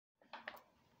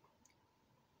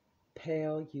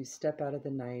Pale, you step out of the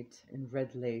night in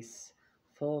red lace,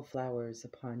 full of flowers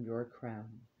upon your crown.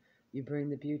 You bring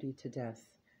the beauty to death,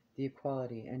 the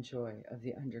equality and joy of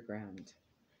the underground.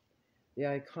 The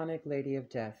iconic Lady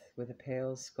of Death, with a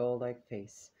pale skull like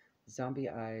face, zombie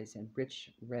eyes, and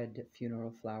rich red funeral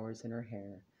flowers in her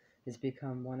hair, has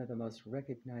become one of the most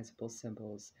recognizable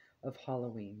symbols of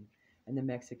Halloween and the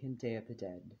Mexican Day of the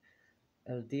Dead,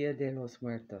 El Dia de los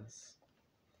Muertos.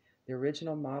 The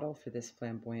original model for this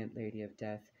flamboyant Lady of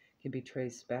Death can be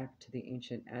traced back to the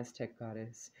ancient Aztec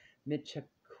goddess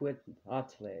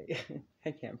Mictlantecuhtli.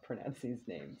 I can't pronounce these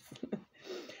names.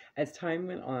 As time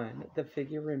went on, the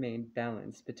figure remained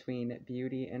balanced between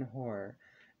beauty and horror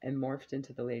and morphed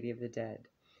into the Lady of the Dead,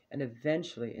 and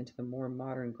eventually into the more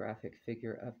modern graphic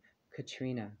figure of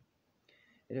Katrina.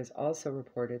 It is also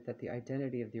reported that the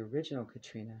identity of the original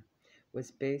Katrina was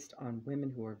based on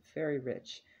women who were very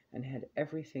rich and had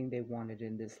everything they wanted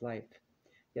in this life.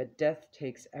 Yet death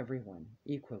takes everyone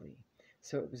equally,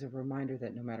 so it was a reminder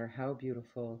that no matter how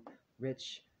beautiful,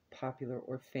 rich, popular,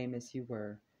 or famous you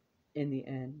were, in the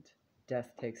end,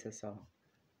 death takes us all.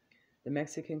 The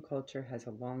Mexican culture has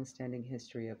a long standing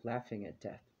history of laughing at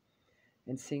death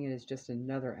and seeing it as just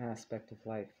another aspect of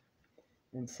life.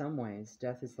 In some ways,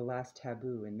 death is the last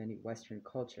taboo in many Western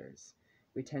cultures.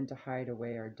 We tend to hide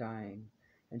away our dying,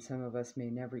 and some of us may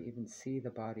never even see the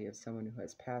body of someone who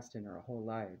has passed in our whole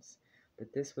lives,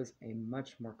 but this was a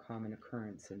much more common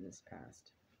occurrence in this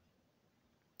past.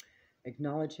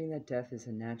 Acknowledging that death is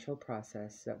a natural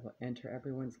process that will enter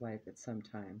everyone's life at some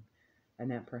time,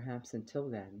 and that perhaps until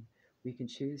then, we can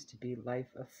choose to be life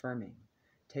affirming,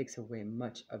 takes away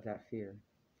much of that fear.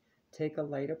 Take a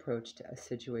light approach to a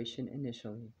situation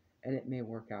initially, and it may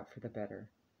work out for the better.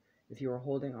 If you are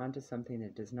holding on to something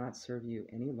that does not serve you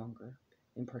any longer,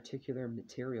 in particular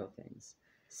material things,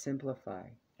 simplify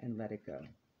and let it go.